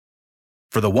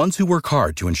For the ones who work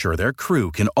hard to ensure their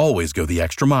crew can always go the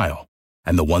extra mile,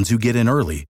 and the ones who get in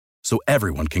early so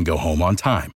everyone can go home on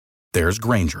time, there's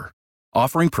Grainger,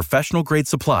 offering professional-grade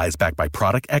supplies backed by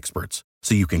product experts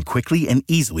so you can quickly and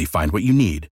easily find what you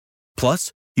need.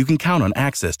 Plus, you can count on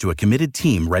access to a committed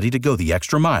team ready to go the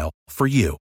extra mile for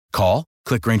you. Call,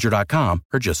 click Grainger.com,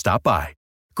 or just stop by.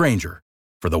 Grainger,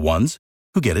 for the ones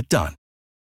who get it done.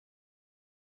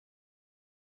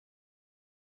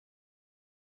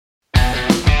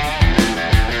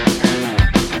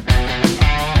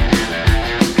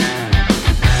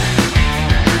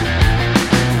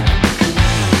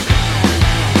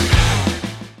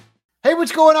 Hey,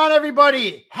 what's going on,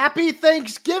 everybody? Happy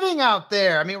Thanksgiving out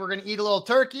there. I mean, we're going to eat a little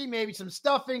turkey, maybe some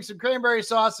stuffing, some cranberry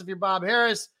sauce if you're Bob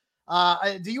Harris.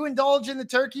 Do you indulge in the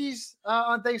turkeys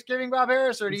on Thanksgiving, Bob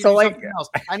Harris, or do you do something else?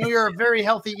 I know you're a very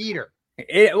healthy eater.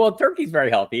 Well, turkey's very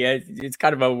healthy. It's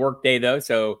kind of a work day, though,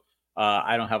 so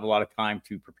I don't have a lot of time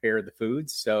to prepare the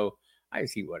foods, so I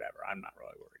just eat whatever. I'm not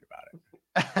really worried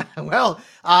about it. Well,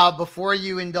 before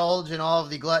you indulge in all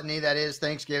of the gluttony that is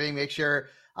Thanksgiving, make sure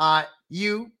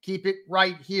you keep it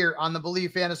right here on the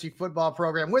Believe Fantasy Football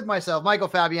program with myself, Michael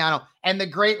Fabiano, and the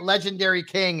great legendary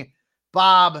king,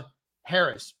 Bob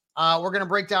Harris. We're going to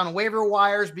break down waiver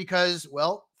wires because,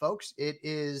 well, folks, it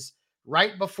is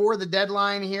right before the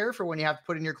deadline here for when you have to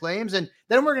put in your claims. And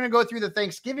then we're going to go through the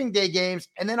Thanksgiving Day games.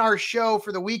 And then our show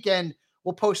for the weekend,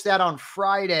 we'll post that on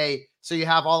Friday. So you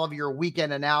have all of your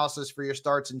weekend analysis for your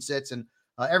starts and sits and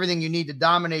everything you need to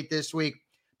dominate this week.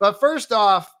 But first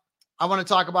off, I want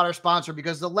to talk about our sponsor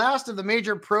because the last of the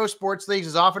major pro sports leagues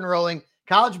is off and rolling.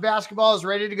 College basketball is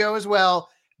ready to go as well.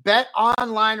 Bet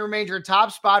Online remains your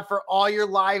top spot for all your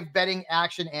live betting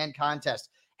action and contests.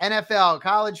 NFL,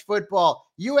 college football,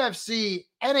 UFC,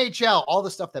 NHL, all the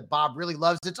stuff that Bob really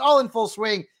loves. It's all in full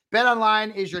swing. Bet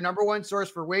Online is your number one source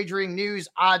for wagering, news,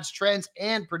 odds, trends,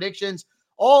 and predictions.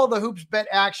 All the hoops bet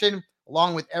action,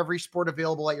 along with every sport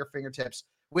available at your fingertips.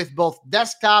 With both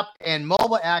desktop and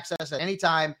mobile access at any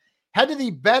time, head to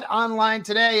the Bet Online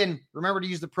today and remember to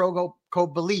use the promo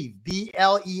code BELIEVE,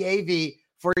 BLEAV,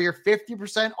 for your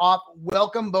 50% off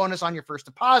welcome bonus on your first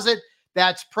deposit.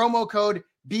 That's promo code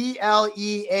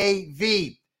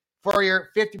BLEAV for your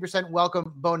 50%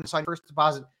 welcome bonus on your first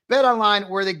deposit. Bet Online,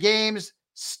 where the games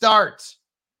start.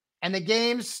 And the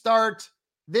games start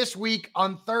this week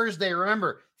on Thursday.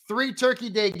 Remember, 3 Turkey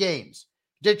Day games.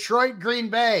 Detroit, Green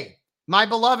Bay, my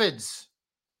beloveds,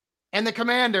 and the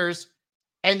Commanders,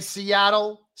 and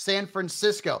Seattle, San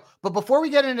Francisco. But before we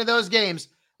get into those games,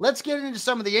 let's get into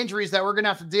some of the injuries that we're going to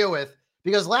have to deal with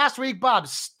because last week, Bob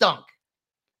stunk.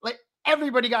 Like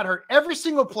everybody got hurt. Every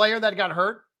single player that got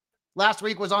hurt last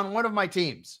week was on one of my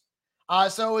teams.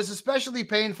 So it was especially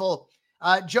painful.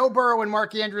 Joe Burrow and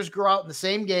Mark Andrews grew out in the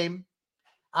same game.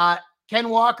 Ken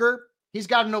Walker, he's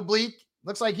got an oblique.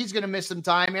 Looks like he's going to miss some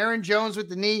time. Aaron Jones with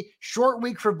the knee. Short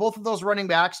week for both of those running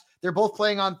backs. They're both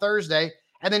playing on Thursday.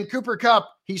 And then Cooper Kupp,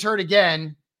 he's hurt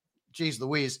again. Jeez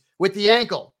Louise, with the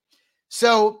ankle.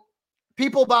 So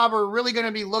people, Bob, are really going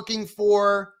to be looking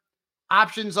for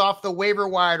options off the waiver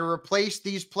wire to replace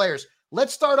these players.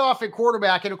 Let's start off at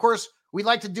quarterback. And of course, we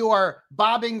like to do our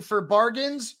bobbing for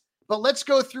bargains, but let's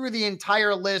go through the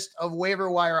entire list of waiver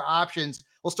wire options.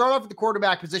 We'll start off at the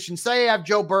quarterback position. Say I have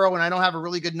Joe Burrow and I don't have a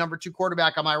really good number 2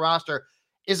 quarterback on my roster.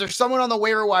 Is there someone on the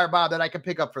waiver wire, Bob, that I can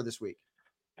pick up for this week?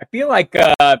 I feel like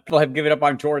people have given up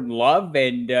on Jordan Love,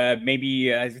 and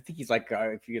maybe I think he's like,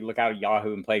 if you look out at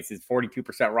Yahoo and places, 42%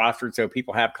 rostered, so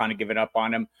people have kind of given up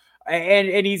on him.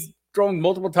 And he's throwing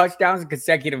multiple touchdowns in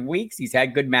consecutive weeks. He's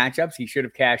had good matchups. He should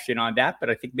have cashed in on that,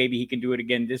 but I think maybe he can do it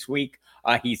again this week.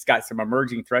 He's got some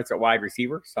emerging threats at wide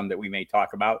receiver, some that we may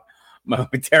talk about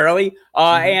momentarily.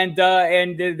 And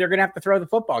they're going to have to throw the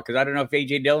football because I don't know if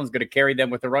A.J. Dillon's going to carry them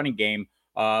with the running game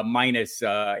minus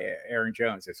Aaron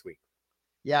Jones this week.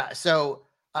 Yeah, so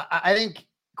I think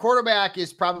quarterback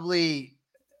is probably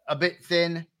a bit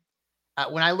thin.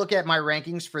 When I look at my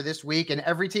rankings for this week, and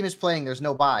every team is playing, there's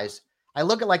no buys. I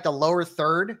look at like the lower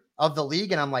third of the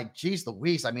league, and I'm like, geez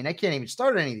Louise, I mean, I can't even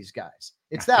start any of these guys.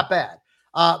 It's that bad.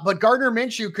 But Gardner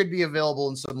Minshew could be available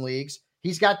in some leagues.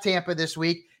 He's got Tampa this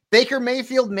week. Baker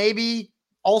Mayfield maybe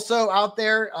also out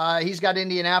there. He's got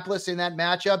Indianapolis in that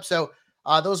matchup. So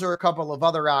those are a couple of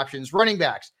other options. Running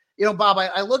backs. You know, Bob,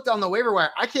 I looked on the waiver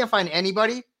wire. I can't find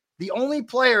anybody. The only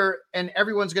player, and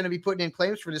everyone's going to be putting in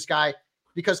claims for this guy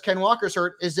because Ken Walker's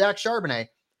hurt, is Zach Charbonnet.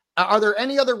 Are there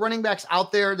any other running backs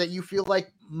out there that you feel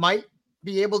like might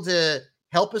be able to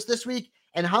help us this week?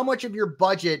 And how much of your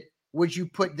budget would you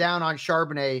put down on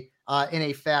Charbonnet in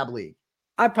a fab league?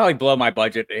 I'd probably blow my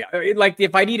budget. Like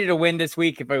if I needed a win this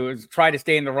week, if I was trying to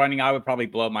stay in the running, I would probably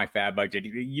blow my fab budget.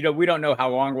 We don't know how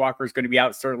long Walker's going to be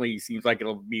out. Certainly seems like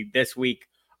it'll be this week.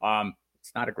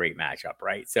 It's not a great matchup,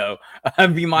 right? So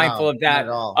be mindful of that.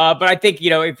 But I think,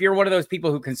 if you're one of those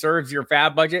people who conserves your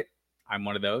fab budget, I'm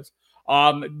one of those.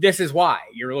 This is why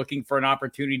you're looking for an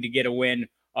opportunity to get a win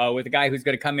with a guy who's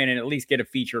going to come in and at least get a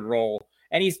featured role.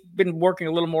 And he's been working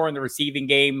a little more in the receiving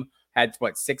game. Had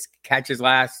 6 catches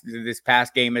this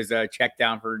past game as a check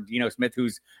down for Geno Smith,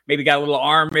 who's maybe got a little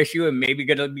arm issue and maybe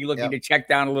going to be looking to check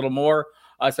down a little more.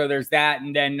 So there's that.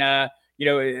 And then, I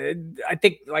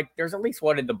think there's at least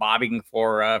one in the bobbing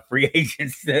for free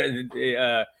agents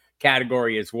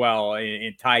category as well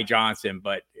in Ty Johnson,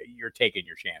 but you're taking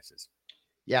your chances.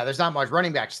 Yeah, there's not much.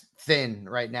 Running back's thin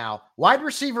right now. Wide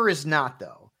receiver is not,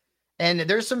 though. And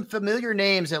there's some familiar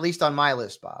names, at least on my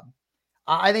list, Bob.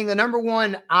 I think the number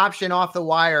one option off the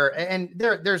wire, and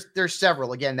there's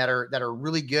several again that are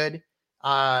really good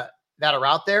that are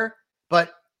out there,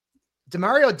 but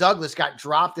Demario Douglas got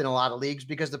dropped in a lot of leagues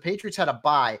because the Patriots had a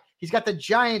bye. He's got the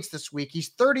Giants this week. He's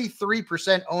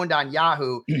 33% owned on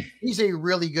Yahoo. He's a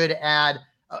really good ad.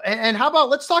 And how about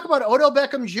let's talk about Odell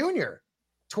Beckham Jr.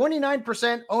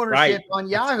 29% ownership on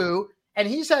Yahoo, and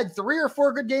he's had 3 or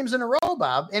 4 good games in a row,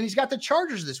 Bob. And he's got the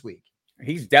Chargers this week.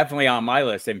 He's definitely on my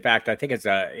list. In fact, I think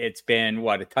it's been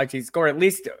a touch. He scored at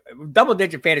least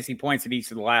double-digit fantasy points in each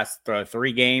of the last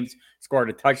 3 games. Scored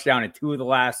a touchdown in 2 of the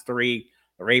last 3.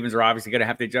 The Ravens are obviously going to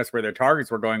have to adjust where their targets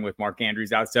were going with Mark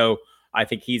Andrews out. So I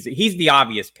think he's the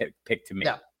obvious pick to me.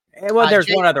 Yeah. Well, there's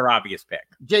one other obvious pick.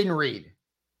 Jayden Reed.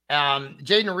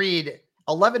 Jayden Reed,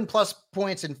 11 plus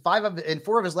points in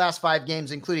 4 of his last 5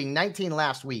 games, including 19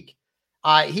 last week.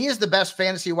 He is the best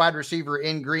fantasy wide receiver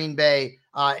in Green Bay.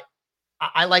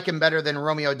 I like him better than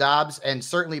Romeo Doubs and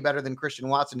certainly better than Christian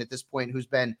Watson at this point, who's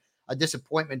been a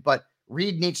disappointment. But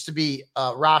Reed needs to be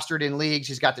rostered in leagues.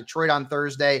 He's got Detroit on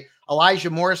Thursday. Elijah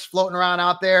Morris floating around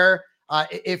out there.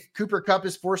 If Cooper Kupp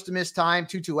is forced to miss time,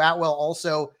 Tutu Atwell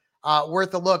also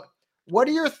worth a look. What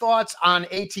are your thoughts on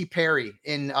A.T. Perry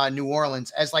in New Orleans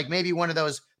as maybe one of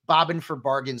those bobbing for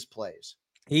bargains plays?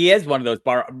 He is one of those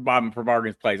bobbing for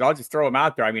bargains plays. I'll just throw him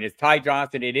out there. I mean, it's Ty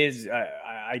Johnson. It is,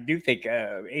 I do think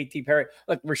A.T. Perry.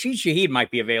 Look, Rashid Shaheed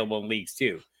might be available in leagues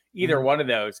too. Either one of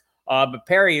those. But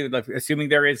Perry, assuming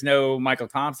there is no Michael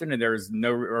Thompson and there's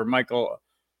no, or Michael,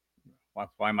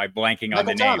 why am I blanking on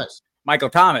the name?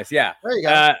 Michael Thomas, yeah. There you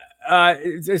go.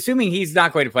 Assuming he's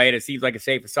not going to play it seems like a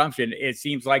safe assumption. It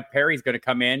seems like Perry's going to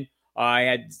come in.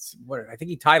 I think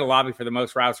he tied a lobby for the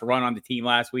most routes run on the team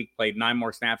last week, played 9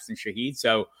 more snaps than Shaheed.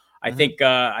 So I think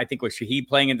with Shaheed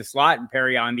playing in the slot and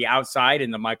Perry on the outside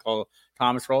in the Michael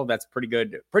Thomas role, that's pretty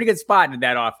good spot in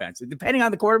that offense. Depending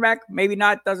on the quarterback, maybe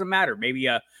not, doesn't matter. Maybe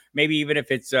even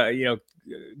if it's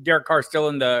Derek Carr still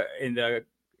in the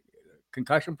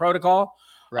concussion protocol.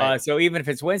 Right. So even if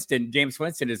it's James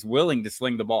Winston is willing to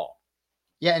sling the ball.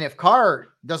 Yeah, and if Carr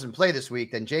doesn't play this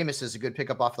week, then Jameis is a good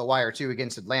pickup off the wire too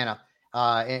against Atlanta,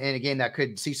 in a game that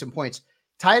could see some points.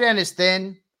 Tight end is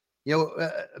thin.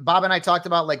 Bob and I talked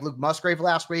about Luke Musgrave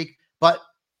last week, but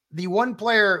the one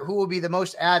player who will be the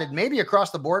most added, maybe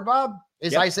across the board, Bob,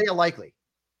 is Isaiah Likely.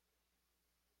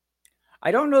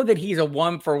 I don't know that he's a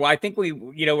 1-for-1. I think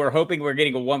we're hoping we're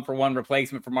getting a 1-for-1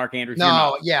 replacement for Mark Andrews.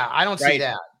 No, I don't see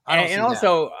that.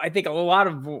 I think a lot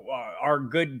of our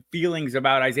good feelings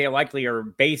about Isaiah Likely are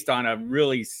based on a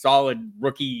really solid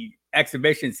rookie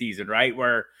exhibition season, right?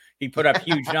 Where he put up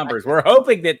huge numbers. We're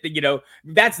hoping that,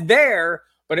 that's there,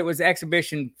 but it was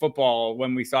exhibition football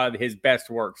when we saw his best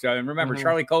work. So, and remember,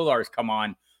 Charlie Kolar's come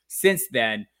on since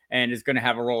then and is going to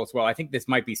have a role as well. I think this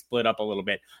might be split up a little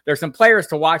bit. There's some players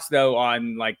to watch, though,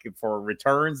 on for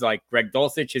returns. Like Greg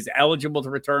Dulcich is eligible to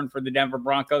return for the Denver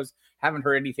Broncos. Haven't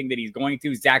heard anything that he's going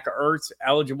to. Zach Ertz,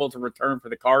 eligible to return for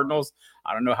the Cardinals.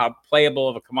 I don't know how playable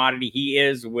of a commodity he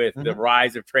is with the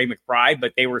rise of Trey McBride,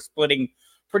 but they were splitting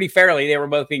pretty fairly. They were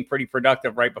both being pretty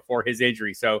productive right before his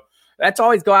injury. So that's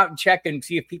always go out and check and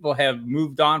see if people have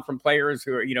moved on from players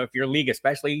who are, if your league,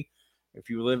 especially if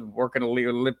you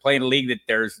play in a league that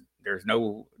there's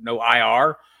no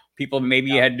IR, people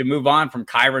maybe had to move on from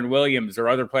Kyron Williams or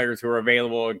other players who are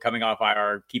available and coming off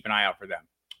IR. Keep an eye out for them.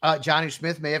 Jonnu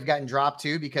Smith may have gotten dropped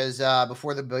too because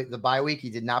before the bye week, he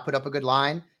did not put up a good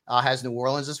line. Has New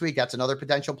Orleans this week. That's another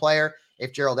potential player.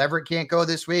 If Gerald Everett can't go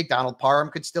this week, Donald Parham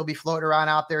could still be floating around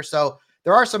out there. So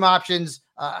there are some options.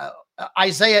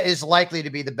 Isaiah is likely to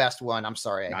be the best one. I'm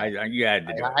sorry. I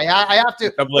have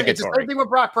to. It's the same thing with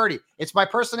Brock Purdy. It's my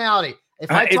personality.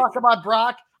 If I talk about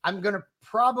Brock, I'm going to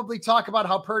probably talk about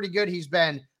how pretty good he's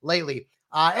been lately.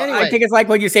 Anyway, I think it's like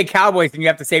when you say Cowboys and you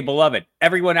have to say beloved.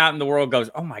 Everyone out in the world goes,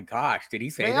 "Oh my gosh, did he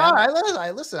say that?"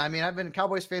 I listen. I mean, I've been a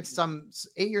Cowboys fan since I'm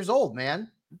 8 years old, man.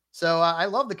 So I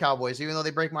love the Cowboys, even though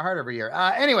they break my heart every year.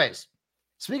 Anyways,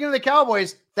 speaking of the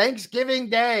Cowboys, Thanksgiving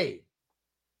Day.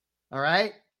 All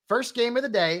right, first game of the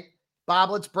day.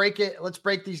 Bob, let's break it. Let's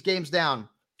break these games down.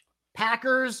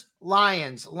 Packers,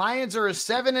 Lions. Lions are a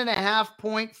 7.5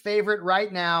 point favorite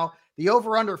right now. The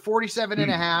over/under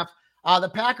 47.5. The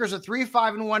Packers are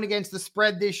 3-5-1 against the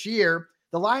spread this year.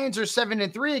 The Lions are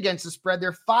 7-3 against the spread.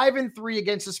 They're 5-3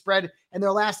 against the spread in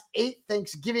their last 8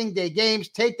 Thanksgiving Day games.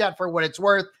 Take that for what it's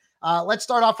worth. Let's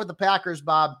start off with the Packers,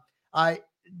 Bob.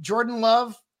 Jordan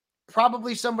Love,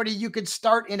 probably somebody you could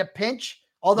start in a pinch.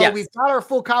 Although Yes. We've got our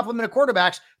full complement of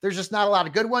quarterbacks, there's just not a lot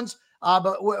of good ones.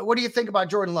 But what do you think about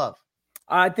Jordan Love?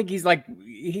 I think he's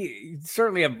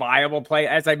certainly a viable play.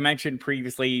 As I mentioned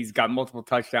previously, he's got multiple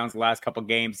touchdowns the last couple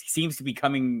games. He seems to be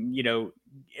coming,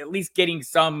 at least getting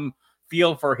some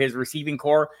feel for his receiving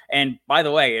core. And by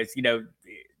the way, it's,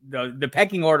 the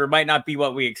pecking order might not be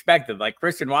what we expected. Like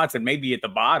Christian Watson may be at the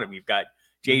bottom. You've got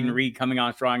Jaden Reed coming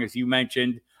on strong, as you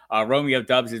mentioned. Romeo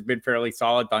Doubs has been fairly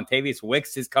solid. Dontavius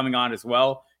Wicks is coming on as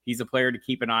well. He's a player to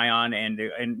keep an eye on. And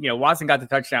Watson got the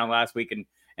touchdown last week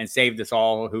and saved us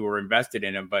all who were invested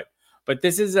in him. But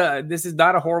this is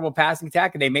not a horrible passing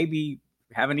attack, and they maybe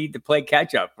have a need to play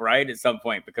catch up, right, at some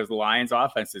point, because the Lions'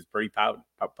 offense is pretty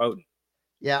potent.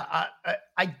 Yeah,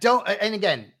 I don't. And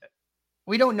again,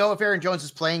 we don't know if Aaron Jones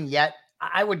is playing yet.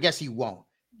 I would guess he won't.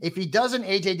 If he doesn't,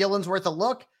 AJ Dillon's worth a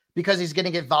look because he's going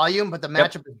to get volume, but the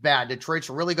matchup is bad. Detroit's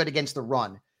really good against the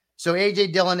run. So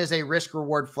AJ Dillon is a risk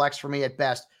reward flex for me at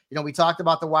best. We talked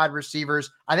about the wide receivers.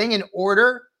 I think in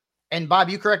order, and Bob,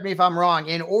 you correct me if I'm wrong,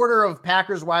 in order of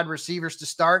Packers wide receivers to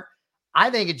start, I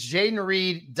think it's Jaden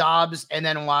Reed, Dobbs, and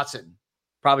then Watson.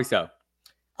 Probably so.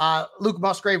 Luke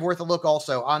Musgrave worth a look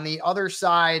also. On the other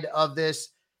side of this,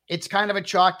 it's kind of a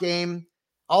chalk game.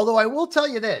 Although I will tell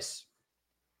you this,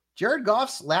 Jared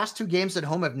Goff's last 2 games at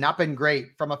home have not been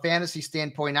great from a fantasy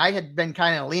standpoint. I had been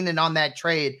kind of leaning on that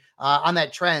trend.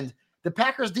 The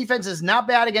Packers defense is not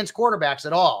bad against quarterbacks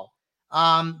at all.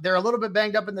 They're a little bit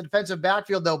banged up in the defensive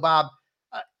backfield, though, Bob.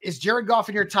 Is Jared Goff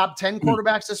in your top 10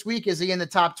 quarterbacks this week? Is he in the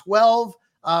top 12?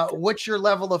 What's your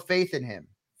level of faith in him?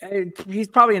 He's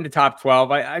probably in the top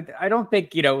 12. I don't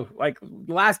think, like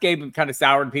the last game kind of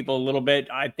soured people a little bit.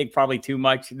 I think probably too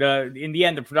much. In the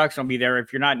end, the production will be there.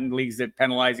 If you're not in leagues that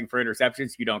penalizing for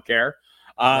interceptions, you don't care.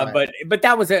 Right. But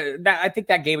I think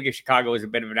that game against Chicago is a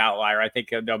bit of an outlier. I think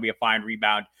there'll be a fine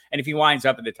rebound. And if he winds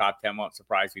up in the top 10, won't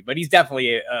surprise me. But he's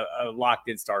definitely a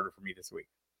locked-in starter for me this week.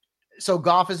 So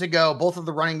Goff is a go. Both of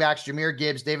the running backs, Jahmyr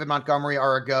Gibbs, David Montgomery,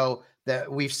 are a go.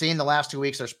 That we've seen the last 2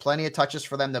 weeks. There's plenty of touches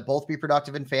for them to both be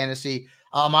productive in fantasy.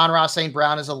 Amon-Ra St.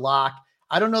 Brown is a lock.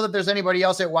 I don't know that there's anybody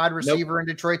else at wide receiver in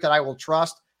Detroit that I will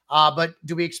trust. But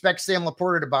do we expect Sam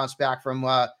Laporta to bounce back from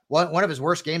one of his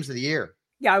worst games of the year?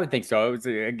 Yeah, I would think so. It was,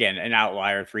 again, an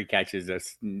outlier, 3 catches.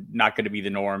 That's not going to be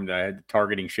the norm. The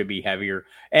targeting should be heavier.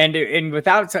 And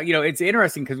without, it's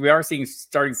interesting because we are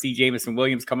starting to see Jamison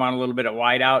Williams come on a little bit at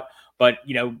wideout. But,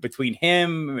 between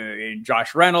him and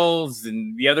Josh Reynolds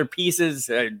and the other pieces,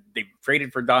 they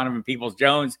traded for Donovan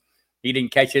Peoples-Jones. He didn't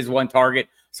catch his 1 target.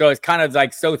 So it's kind of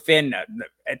like so thin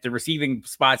at the receiving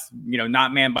spots,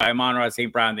 not manned by Amon-Ra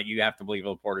St. Brown, that you have to believe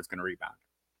Laporta's going to rebound.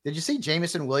 Did you see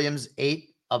Jamison Williams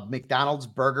ate a McDonald's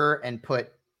burger and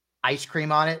put ice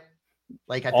cream on it?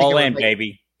 Like, I think all in,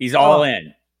 baby. He's all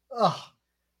in. Oh,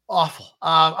 awful.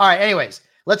 All right. Anyways,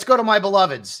 let's go to my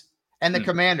beloveds and the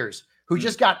Commanders, who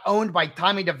just got owned by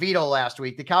Tommy DeVito last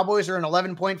week. The Cowboys are an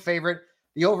 11-point favorite.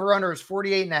 The over-under is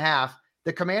 48.5.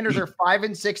 The Commanders are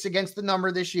 5-6 against the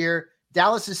number this year.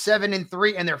 Dallas is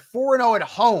 7-3, and they're 4-0 at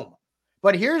home.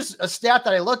 But here's a stat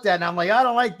that I looked at, and I'm like, I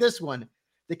don't like this one.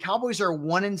 The Cowboys are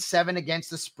 1-7 against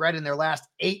the spread in their last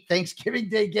 8 Thanksgiving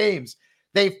Day games.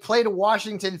 They've played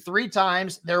Washington 3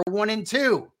 times. They're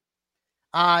 1-2.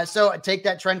 So take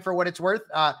that trend for what it's worth.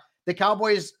 The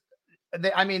Cowboys,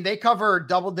 they cover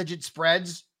double-digit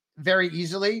spreads very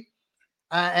easily,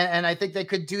 and I think they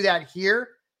could do that here.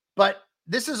 But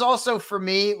this is also, for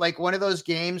me, like one of those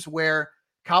games where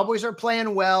Cowboys are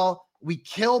playing well. We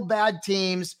kill bad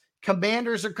teams.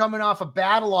 Commanders are coming off a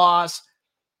bad loss.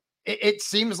 It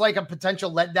seems like a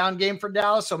potential letdown game for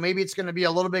Dallas, so maybe it's going to be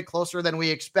a little bit closer than we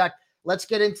expect. Let's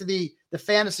get into the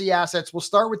fantasy assets. We'll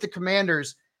start with the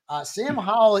Commanders. Sam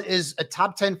Howell is a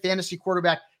top 10 fantasy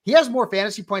quarterback. He has more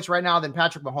fantasy points right now than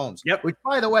Patrick Mahomes. Yep. Which,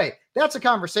 by the way, that's a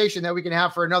conversation that we can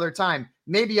have for another time,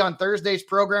 maybe on Thursday's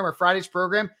program or Friday's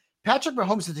program. Patrick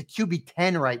Mahomes is a QB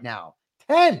 10 right now.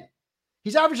 10.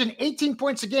 He's averaging 18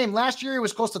 points a game. Last year, he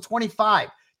was close to 25.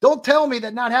 Don't tell me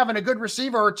that not having a good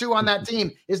receiver or two on that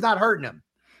team is not hurting him.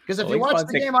 Because if you watch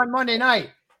the game on Monday night,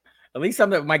 at least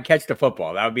something that might catch the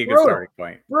football. That would be a good starting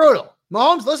point. Brutal.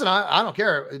 Mahomes, listen, I don't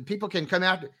care. People can come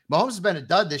after. Mahomes has been a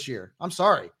dud this year. I'm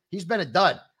sorry. He's been a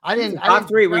dud. Top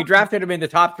three. We drafted him in the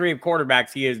top 3 of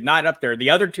quarterbacks. He is not up there. The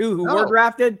other 2 who were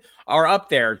drafted are up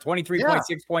there. 23.6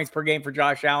 points per game for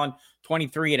Josh Allen,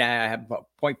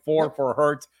 23.5 for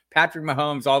Hurts. Patrick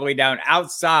Mahomes all the way down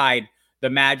outside the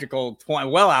magical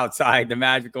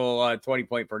 20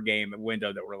 point per game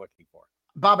window that we're looking for.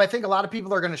 Bob, I think a lot of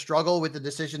people are going to struggle with the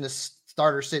decision to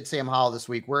start or sit Sam Howell this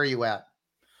week. Where are you at?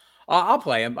 I'll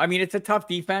play him. I mean, it's a tough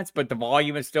defense, but the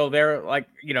volume is still there. Like,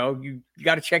 you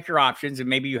got to check your options, and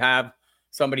maybe you have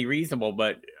somebody reasonable.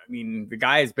 But I mean, the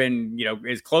guy has been,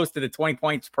 as close to the 20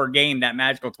 points per game, that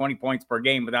magical 20 points per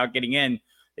game without getting in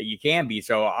that you can be.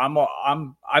 So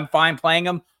I'm fine playing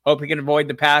him. Hope he can avoid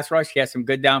the pass rush. He has some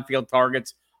good downfield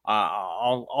targets.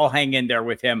 I'll hang in there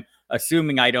with him,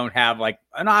 assuming I don't have like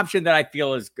an option that I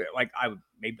feel is good. Like I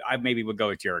maybe would go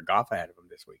with Jared Goff ahead of him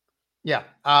this week. Yeah.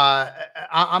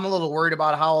 I'm a little worried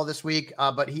about Howell this week,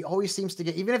 but he always seems to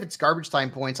get, even if it's garbage time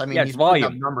points. I mean, he's putting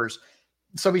up numbers.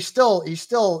 So he's still, in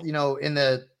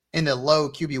the low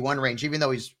QB1 range, even though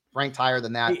he's ranked higher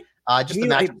than that.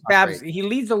 Fabs, he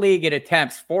leads the league in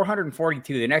attempts,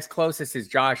 442. The next closest is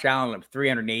Josh Allen of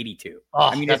 382.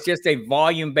 I mean, it's just a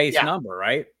volume-based number,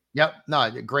 right? Yep.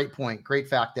 No, great point. Great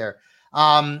fact there.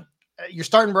 You're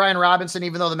starting Brian Robinson,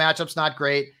 even though the matchup's not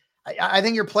great. I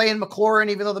think you're playing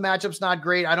McLaurin, even though the matchup's not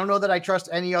great. I don't know that I trust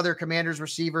any other Commanders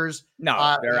receivers.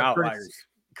 No, they're outliers.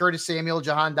 Curtis Samuel,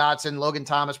 Jahan Dotson, Logan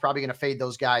Thomas, probably going to fade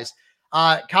those guys.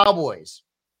 Cowboys.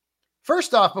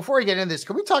 First off, before we get into this,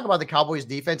 can we talk about the Cowboys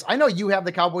defense? I know you have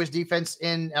the Cowboys defense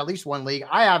in at least one league.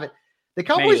 I have it. The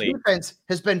Cowboys defense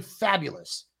has been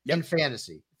fabulous in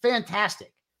fantasy.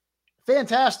 Fantastic.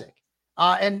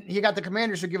 And you got the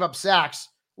Commanders who give up sacks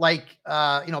like,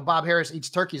 Bob Harris eats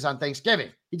turkeys on Thanksgiving.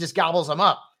 He just gobbles them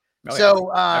up.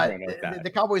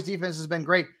 The Cowboys defense has been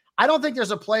great. I don't think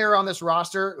there's a player on this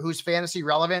roster who's fantasy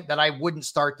relevant that I wouldn't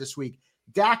start this week.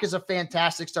 Dak is a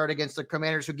fantastic start against the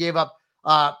Commanders, who gave up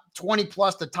 20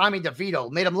 plus to Tommy DeVito,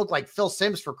 made him look like Phil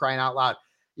Simms, for crying out loud.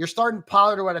 You're starting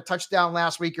Pollard, who had a touchdown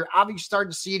last week. You're obviously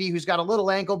starting CD, who's got a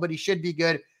little ankle, but he should be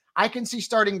good. I can see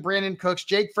starting Brandon Cooks.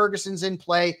 Jake Ferguson's in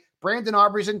play. Brandon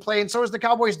Aubrey's in play, and so is the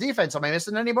Cowboys defense. Am I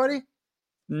missing anybody?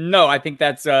 No, I think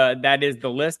that is the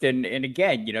list. And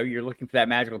again, you're looking for that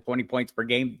magical 20 points per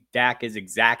game. Dak is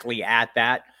exactly at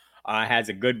that. Has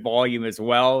a good volume as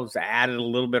well. Has added a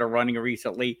little bit of running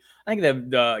recently. I think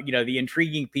the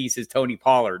intriguing piece is Tony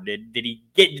Pollard. Did he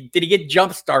get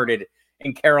jump started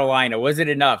in Carolina? Was it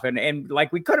enough? And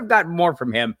like, we could have gotten more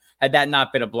from him had that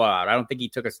not been a blowout. I don't think he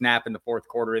took a snap in the fourth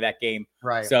quarter of that game.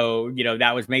 Right. So,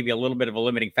 that was maybe a little bit of a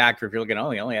limiting factor if you're looking,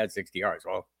 he only had 60 yards.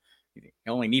 Well, he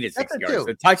only needed 60 yards.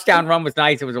 The touchdown run was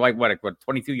nice. It was like, what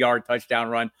 22-yard touchdown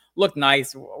run. Looked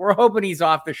nice. We're hoping he's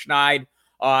off the schneid.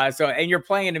 And you're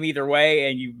playing him either way,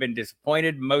 and you've been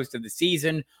disappointed most of the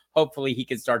season. Hopefully he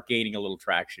can start gaining a little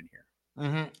traction here.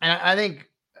 Mm-hmm. And I think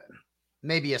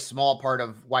maybe a small part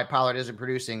of why Pollard isn't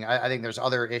producing, I think there's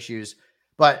other issues,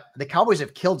 but the Cowboys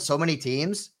have killed so many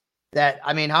teams that,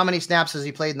 I mean, how many snaps has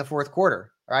he played in the fourth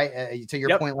quarter, right? To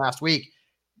your point last week,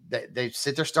 they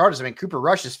sit their starters. I mean, Cooper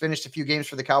Rush has finished a few games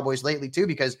for the Cowboys lately too,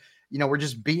 because, we're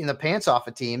just beating the pants off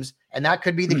of teams. And that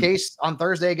could be the case on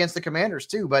Thursday against the Commanders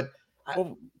too. But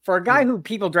for a guy who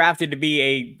people drafted to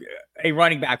be a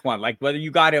running back one, like whether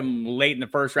you got him late in the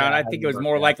first round, I think it was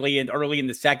more likely early in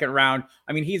the second round.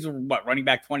 I mean, he's running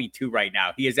back 22 right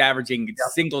now. He is averaging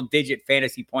single digit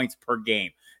fantasy points per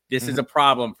game. This is a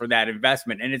problem for that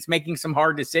investment, and it's making some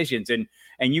hard decisions. And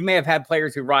you may have had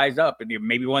players who rise up, and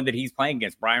maybe one that he's playing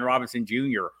against, Brian Robinson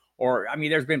Jr. Or, I mean,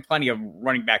 there's been plenty of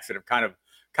running backs that have kind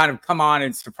of come on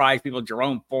and surprised people.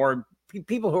 Jerome Ford,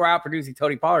 people who are outproducing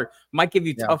Tony Pollard might give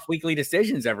you tough weekly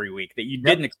decisions every week that you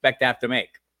didn't expect to have to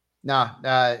make. No,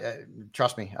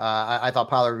 trust me. I thought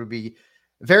Pollard would be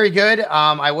very good.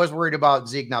 I was worried about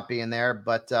Zeke not being there,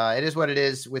 but it is what it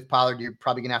is with Pollard. You're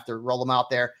probably going to have to roll him out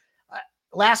there.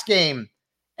 Last game,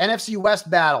 NFC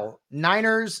West battle,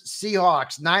 Niners,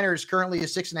 Seahawks. Niners currently a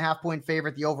 6.5 point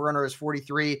favorite. The over-under is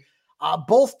 43.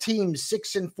 Both teams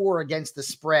 6-4 against the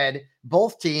spread.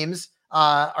 Both teams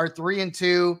are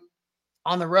 3-2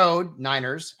 on the road.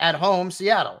 Niners at home,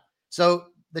 Seattle. So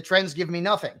the trends give me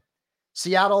nothing.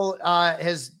 Seattle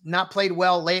has not played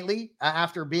well lately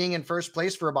after being in first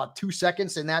place for about 2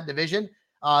 seconds in that division.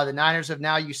 The Niners have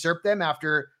now usurped them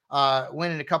after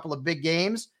winning a couple of big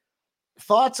games.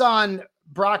 Thoughts on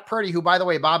Brock Purdy, who, by the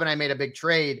way, Bob and I made a big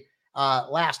trade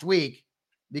last week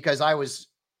because I was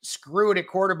screw it at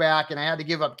quarterback and I had to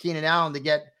give up Keenan Allen to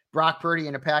get Brock Purdy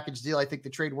in a package deal. I think the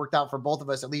trade worked out for both of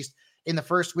us, at least in the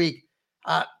first week.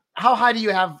 How high do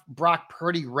you have Brock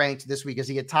Purdy ranked this week? Is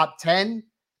he a top 10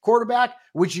 quarterback?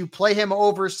 Would you play him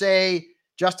over, say,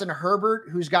 Justin Herbert,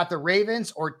 who's got the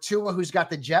Ravens, or Tua, who's got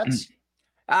the Jets?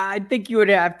 I think you would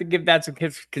have to give that some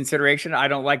consideration. I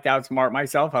don't like to outsmart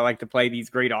myself. I like to play these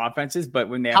great offenses, but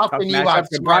when they have tough matchups, how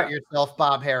can you outsmart yourself,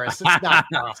 Bob Harris? It's not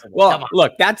possible. Well,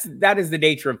 look, that is the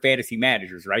nature of fantasy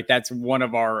managers, right? That's one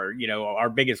of our, our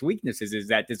biggest weaknesses is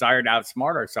that desire to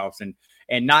outsmart ourselves and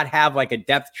not have like a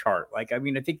depth chart. Like, I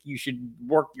mean, I think you should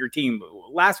work your team.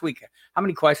 Last week, how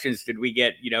many questions did we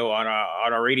get, on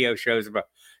our radio shows about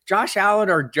Josh Allen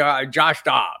or Josh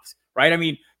Dobbs, right? I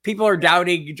mean, people are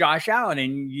doubting Josh Allen.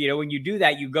 And, when you do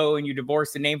that, you go and you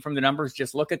divorce the name from the numbers.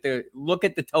 Just look at the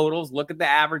totals, look at the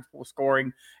average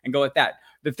scoring and go with that.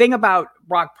 The thing about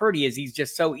Brock Purdy is he's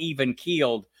just so even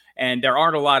keeled and there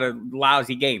aren't a lot of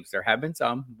lousy games. There have been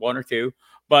some, one or two,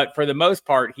 but for the most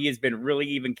part, he has been really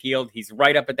even keeled. He's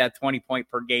right up at that 20-point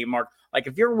per game mark. Like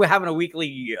if you're having a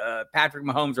weekly Patrick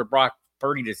Mahomes or Brock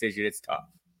Purdy decision, it's tough.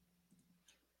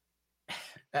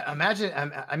 Imagine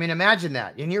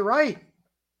that. And you're right.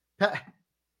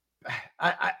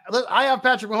 I have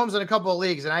Patrick Mahomes in a couple of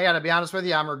leagues, and I got to be honest with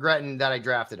you, I'm regretting that I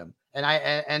drafted him.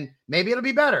 And maybe it'll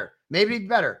be better.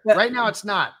 Right now, it's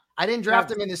not. I didn't draft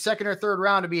him in the second or third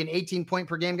round to be an 18-point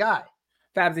per game guy.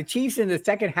 Fabs, the Chiefs in the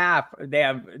second half, they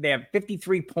have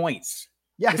 53 points.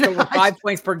 Yeah, just over 5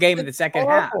 points per game in the second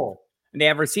half. And they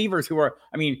have receivers who are,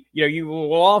 you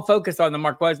will all focus on the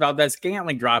Marquez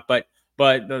Valdez-Scantling drop, but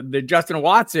the Justin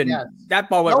Watson, that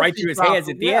ball went right through his hands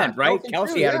at the end, right?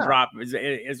 Kelsey had a drop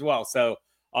as well. So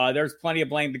there's plenty of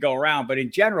blame to go around. But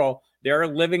in general, they're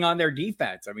living on their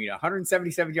defense.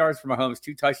 177 yards from Mahomes,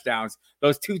 2 touchdowns.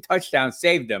 Those 2 touchdowns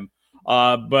saved them.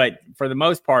 But for the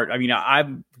most part,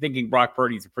 I'm thinking Brock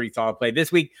Purdy's a pretty solid play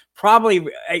this week. Probably,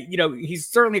 he's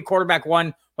certainly a quarterback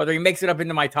one. Whether he makes it up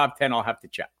into my top 10, I'll have to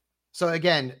check. So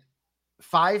again,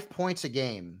 5 points a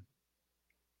game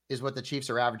is what the Chiefs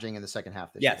are averaging in the second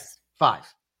half this year. 5.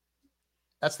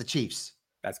 That's the Chiefs.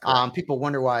 That's correct. People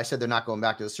wonder why I said they're not going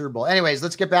back to the Super Bowl. Anyways,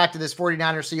 let's get back to this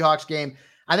 49ers Seahawks game.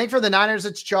 I think for the Niners,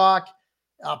 it's chalk.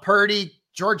 Purdy,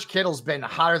 George Kittle's been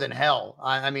hotter than hell.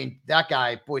 That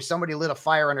guy, boy, somebody lit a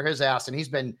fire under his ass, and he's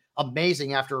been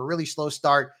amazing after a really slow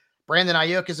start. Brandon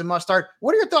Ayuk is a must start.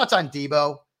 What are your thoughts on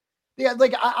Debo? Yeah,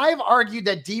 I've argued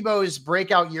that Debo's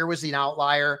breakout year was an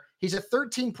outlier. He's a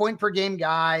 13-point per game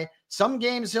guy. Some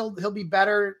games he'll be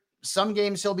better. Some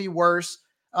games he'll be worse.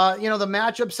 The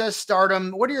matchup says start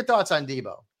him. What are your thoughts on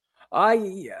Debo?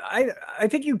 I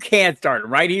think you can start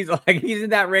him, right? He's in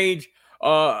that range.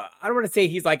 I don't want to say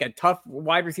he's like a tough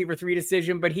wide receiver 3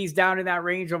 decision, but he's down in that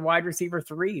range of wide receiver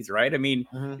 3s, right? You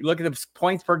look at the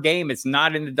points per game, it's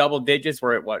not in the double digits.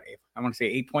 We're at what? I want to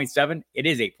say 8.7. It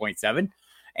is 8.7.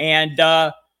 And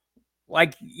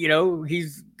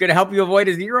he's going to help you avoid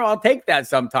a 0. I'll take that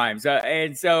sometimes.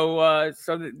 I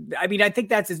think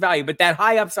that's his value, but that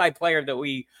high upside player that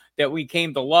we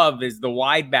came to love is the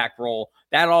wide back role.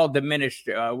 That all diminished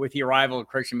with the arrival of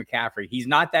Christian McCaffrey. He's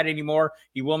not that anymore.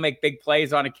 He will make big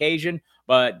plays on occasion,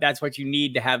 but that's what you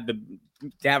need to have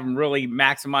him really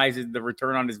maximize the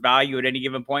return on his value at any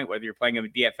given point, whether you're playing him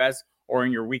at DFS or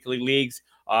in your weekly leagues.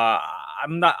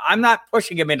 I'm not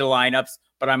pushing him into lineups,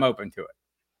 but I'm open to it.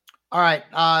 All right.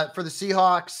 For the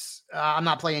Seahawks, I'm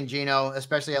not playing Geno,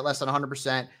 especially at less than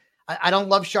 100%. I don't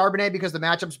love Charbonnet because the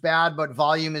matchup's bad, but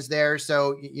volume is there.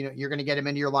 So, you're going to get him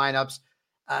into your lineups.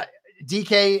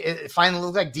 DK, it finally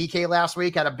looked like DK last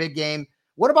week, had a big game.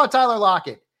 What about Tyler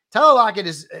Lockett? Tyler Lockett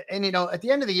is, and at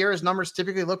the end of the year, his numbers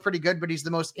typically look pretty good, but he's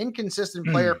the most inconsistent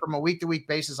player from a week-to-week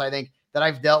basis, I think, that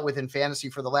I've dealt with in fantasy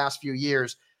for the last few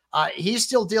years. He's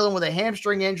still dealing with a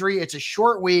hamstring injury. It's a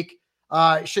short week.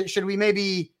 Should we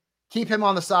maybe keep him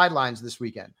on the sidelines this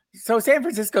weekend? So San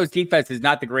Francisco's defense is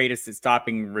not the greatest at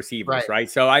stopping receivers,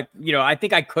 right? So I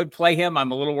think I could play him.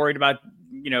 I'm a little worried about,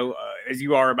 as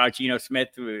you are about Geno Smith,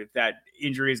 that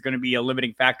injury is going to be a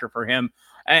limiting factor for him.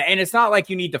 And it's not like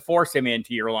you need to force him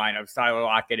into your lineup. Tyler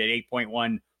Lockett at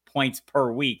 8.1 points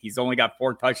per week. He's only got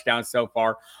 4 touchdowns so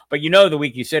far, but the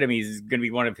week you sit him, he's going to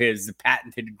be one of his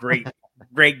patented great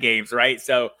games, right?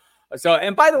 So,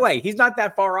 and by the way, he's not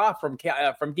that far off from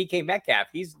DK Metcalf.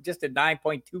 He's just at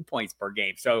 9.2 points per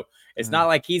game. So it's not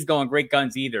like he's going great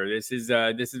guns either. This is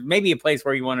maybe a place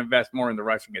where you want to invest more in the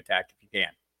rushing attack if you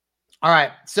can. All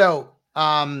right. So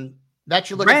that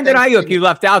you look Brandon Ayuk, you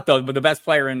left out though, but the best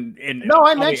player in. No,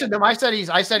 I mentioned him. I said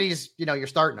he's you're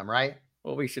starting him, right?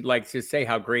 Well, we should just say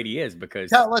how great he is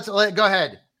because go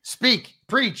ahead. Speak,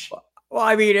 preach. Well,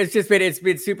 I mean, it's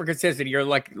been super consistent. You're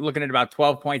like looking at about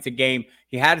 12 points a game.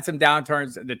 He had some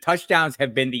downturns. The touchdowns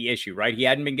have been the issue, right? He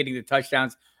hadn't been getting the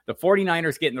touchdowns. The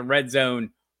 49ers get in the red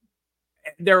zone.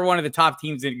 They're one of the top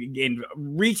teams in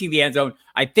reaching the end zone.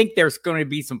 I think there's going to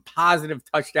be some positive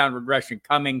touchdown regression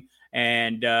coming,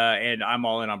 and I'm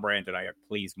all in on Brandon Ayuk.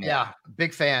 Please, more. Yeah,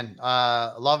 big fan.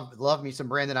 Love me some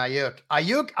Brandon Ayuk.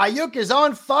 Ayuk is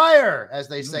on fire, as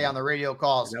they say on the radio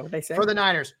calls. Is that what they say? For the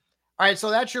Niners? All right,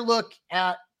 so that's your look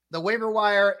at the waiver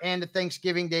wire and the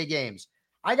Thanksgiving Day games.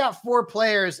 I got 4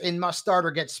 players in must start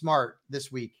or get smart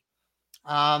this week.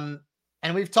 And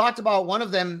we've talked about one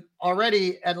of them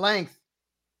already at length.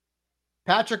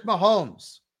 Patrick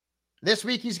Mahomes. This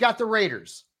week he's got the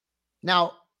Raiders.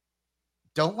 Now,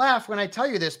 don't laugh when I tell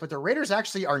you this, but the Raiders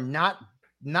actually are not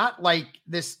like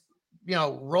this,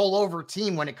 rollover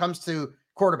team when it comes to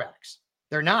quarterbacks.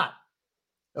 They're not.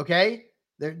 Okay?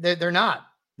 They're not.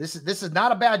 This is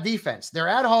not a bad defense. They're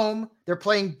at home. They're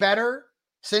playing better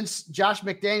since Josh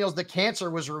McDaniels, the cancer,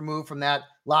 was removed from that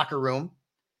locker room.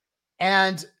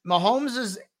 And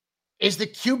Mahomes is the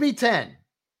QB 10.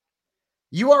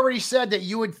 You already said that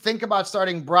you would think about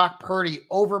starting Brock Purdy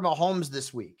over Mahomes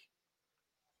this week.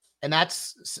 And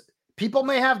people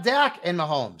may have Dak and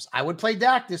Mahomes. I would play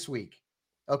Dak this week.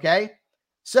 Okay.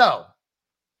 So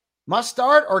must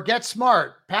start or get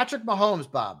smart. Patrick Mahomes,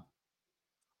 Bob.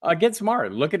 Get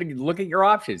smart. Look at your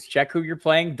options. Check who you're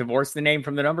playing. Divorce the name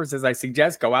from the numbers, as I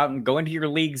suggest. Go out and go into your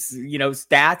league's,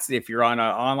 stats if you're on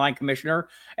an online commissioner,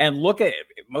 and look at,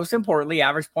 most importantly,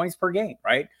 average points per game.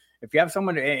 Right? If you have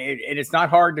someone, and it's not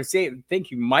hard to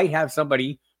think you might have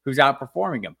somebody who's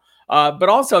outperforming them. But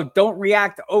also, don't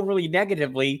react overly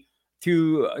negatively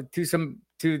to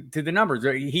the numbers.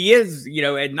 He is,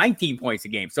 at 19 points a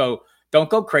game. So don't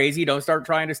go crazy. Don't start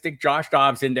trying to stick Josh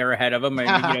Dobbs in there ahead of him.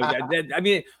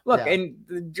 And, look,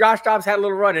 and Josh Dobbs had a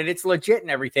little run, and it's legit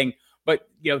and everything. But,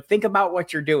 think about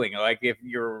what you're doing. Like if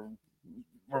you're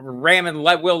ramming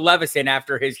Will Levis in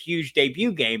after his huge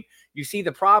debut game, you see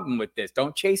the problem with this.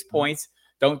 Don't chase points.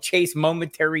 Don't chase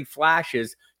momentary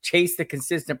flashes. Chase the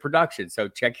consistent production. So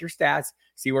check your stats,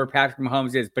 see where Patrick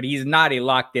Mahomes is, but he's not a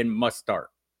locked-in must start.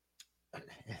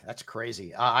 That's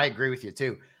crazy. I agree with you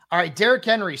too. All right, Derrick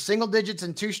Henry, single digits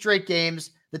in 2 straight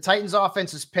games. The Titans'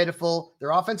 offense is pitiful.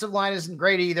 Their offensive line isn't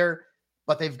great either,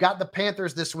 but they've got the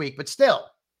Panthers this week. But still,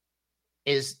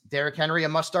 is Derrick Henry a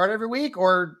must start every week,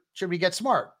 or should we get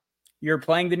smart? You're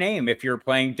playing the name if you're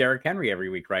playing Derrick Henry every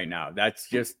week right now. That's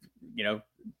just,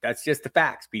 that's just the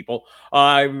facts, people.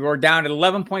 We're down at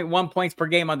 11.1 points per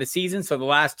game on the season. So the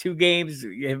last 2 games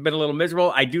have been a little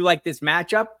miserable. I do like this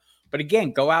matchup, but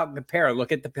again, go out and compare.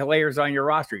 Look at the players on your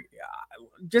roster.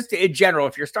 Just in general,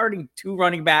 if you're starting 2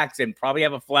 running backs and probably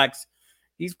have a flex,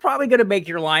 he's probably going to make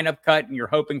your lineup cut, and you're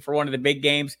hoping for one of the big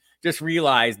games. Just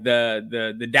realize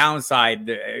the downside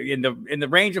in the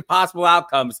range of possible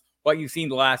outcomes. What you've seen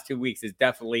the last 2 weeks is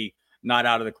definitely not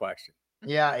out of the question.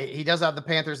 Yeah, he does have the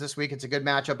Panthers this week. It's a good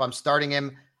matchup. I'm starting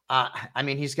him.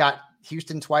 He's got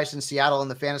Houston twice and Seattle in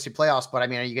the fantasy playoffs, but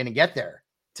are you going to get there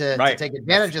to take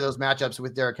advantage of those matchups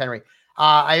with Derrick Henry?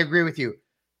 I agree with you.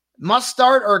 Must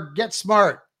start or get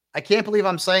smart. I can't believe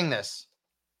I'm saying this.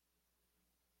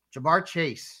 Jamar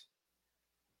Chase.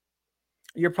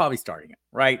 You're probably starting it,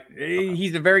 right?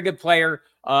 He's a very good player.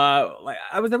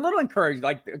 I was a little encouraged,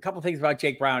 like a couple things about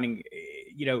Jake Browning.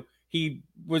 He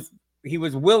was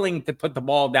willing to put the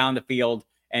ball down the field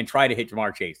and try to hit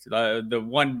Jamar Chase. The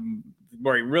one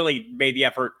where he really made the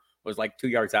effort was like 2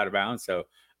 yards out of bounds. So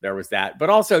there was that.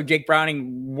 But also Jake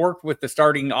Browning worked with the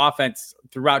starting offense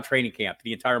throughout training camp,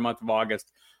 the entire month of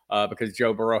August, because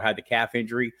Joe Burrow had the calf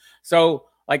injury. So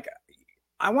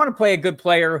I want to play a good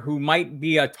player who might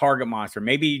be a target monster.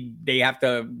 Maybe they have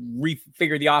to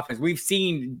refigure the offense. We've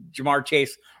seen Jamar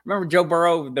Chase. Remember Joe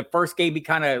Burrow, the first game, he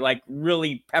kind of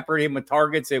really peppered him with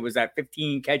targets. It was that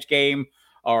 15 catch game,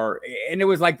 and it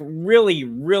was really,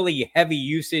 really heavy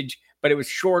usage, but it was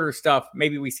shorter stuff.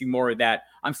 Maybe we see more of that.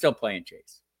 I'm still playing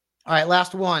Chase. All right,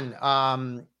 last one.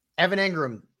 Evan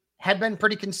Ingram had been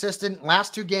pretty consistent.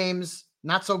 Last 2 games,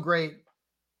 not so great.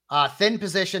 Thin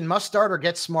position, must start or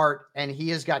get smart, and he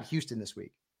has got Houston this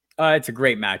week. It's a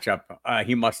great matchup.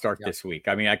 He must start this week.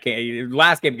 I can't.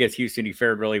 Last game against Houston, he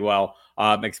fared really well.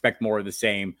 Expect more of the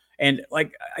same. And I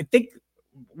think,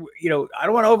 I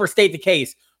don't want to overstate the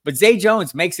case, but Zay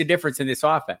Jones makes a difference in this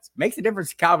offense. Makes a difference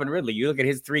to Calvin Ridley. You look at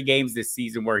his 3 games this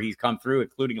season where he's come through,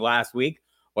 including last week.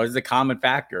 What is the common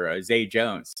factor? Zay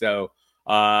Jones. So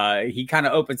he kind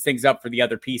of opens things up for the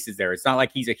other pieces there. It's not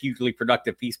like he's a hugely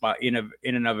productive piece in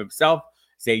and of himself,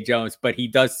 Zay Jones, but he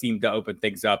does seem to open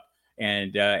things up,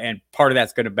 and part of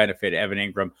that's going to benefit Evan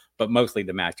Ingram, but mostly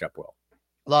the matchup will.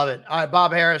 Love it. All right,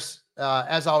 Bob Harris,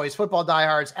 as always, Football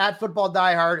Diehards at Football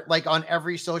Diehard, like on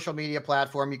every social media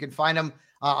platform. You can find him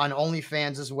on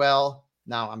OnlyFans as well.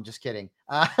 No, I'm just kidding.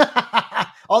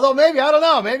 Although maybe, I don't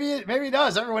know. Maybe he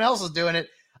does. Everyone else is doing it.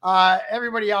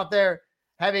 Everybody out there,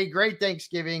 have a great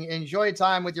Thanksgiving. Enjoy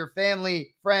time with your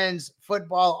family, friends,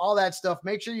 football, all that stuff.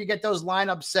 Make sure you get those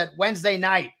lineups set Wednesday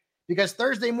night, because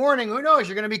Thursday morning, who knows?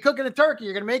 You're going to be cooking a turkey.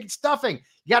 You're going to make it stuffing.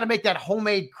 You got to make that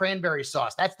homemade cranberry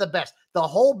sauce. That's the best. The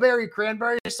whole berry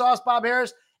cranberry sauce, Bob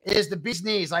Harris, is the bee's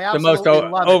knees. I absolutely love it. The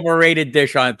most overrated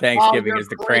dish on Thanksgiving is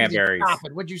the crazy. cranberries. Stop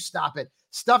it. Would you stop it?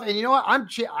 Stuff. And you know what?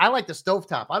 I like the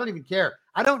stovetop. I don't even care.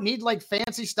 I don't need like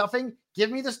fancy stuffing.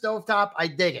 Give me the stovetop. I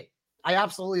dig it. I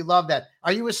absolutely love that.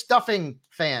 Are you a stuffing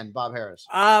fan, Bob Harris?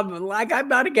 Like I'm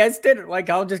not against it. Like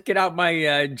I'll just get out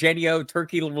my Genio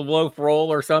turkey loaf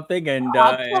roll or something and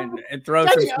throw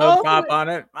some stovetop on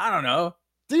it. I don't know.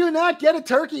 Do you not get a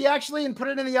turkey actually and put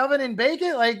it in the oven and bake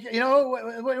it? Like, you know,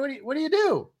 what do you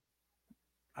do?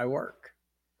 I work.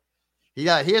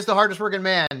 Yeah, he is the hardest working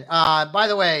man. By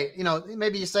the way, you know,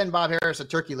 maybe you send Bob Harris a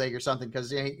turkey leg or something,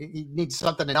 because he needs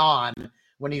something to gnaw on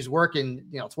when he's working,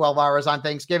 12 hours on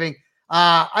Thanksgiving.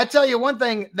 I tell you one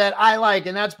thing that I like,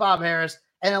 and that's Bob Harris.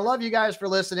 And I love you guys for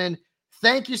listening.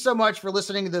 Thank you so much for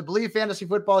listening to the Believe Fantasy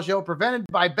Football Show, presented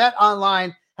by Bet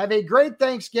Online. Have a great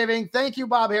Thanksgiving. Thank you,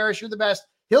 Bob Harris. You're the best.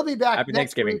 He'll be back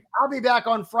next week. I'll be back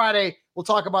on Friday. We'll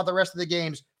talk about the rest of the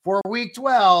games for Week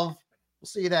 12. We'll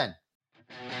see you then.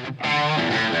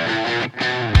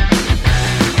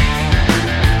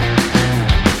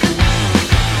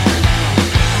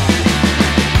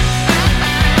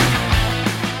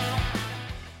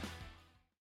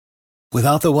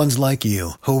 Without the ones like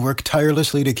you, who work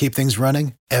tirelessly to keep things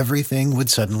running, everything would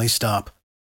suddenly stop.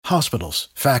 Hospitals,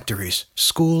 factories,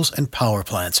 schools, and power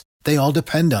plants, they all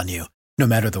depend on you. No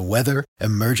matter the weather,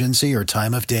 emergency, or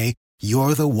time of day,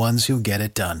 you're the ones who get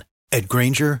it done. At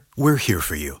Grainger, we're here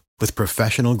for you with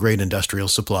professional-grade industrial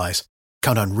supplies.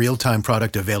 Count on real-time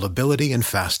product availability and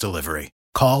fast delivery.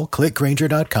 Call, click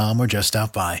Grainger.com, or just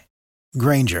stop by.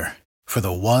 Grainger, for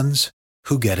the ones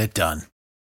who get it done.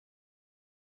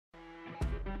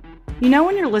 You know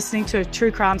when you're listening to a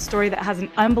true crime story that has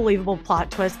an unbelievable plot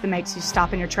twist that makes you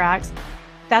stop in your tracks?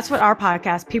 That's what our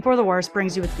podcast, People Are the Worst,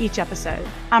 brings you with each episode.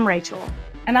 I'm Rachel.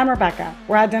 And I'm Rebecca.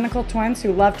 We're identical twins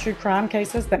who love true crime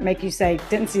cases that make you say,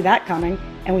 didn't see that coming,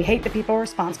 and we hate the people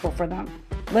responsible for them.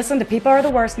 Listen to People Are the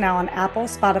Worst now on Apple,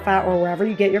 Spotify, or wherever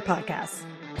you get your podcasts.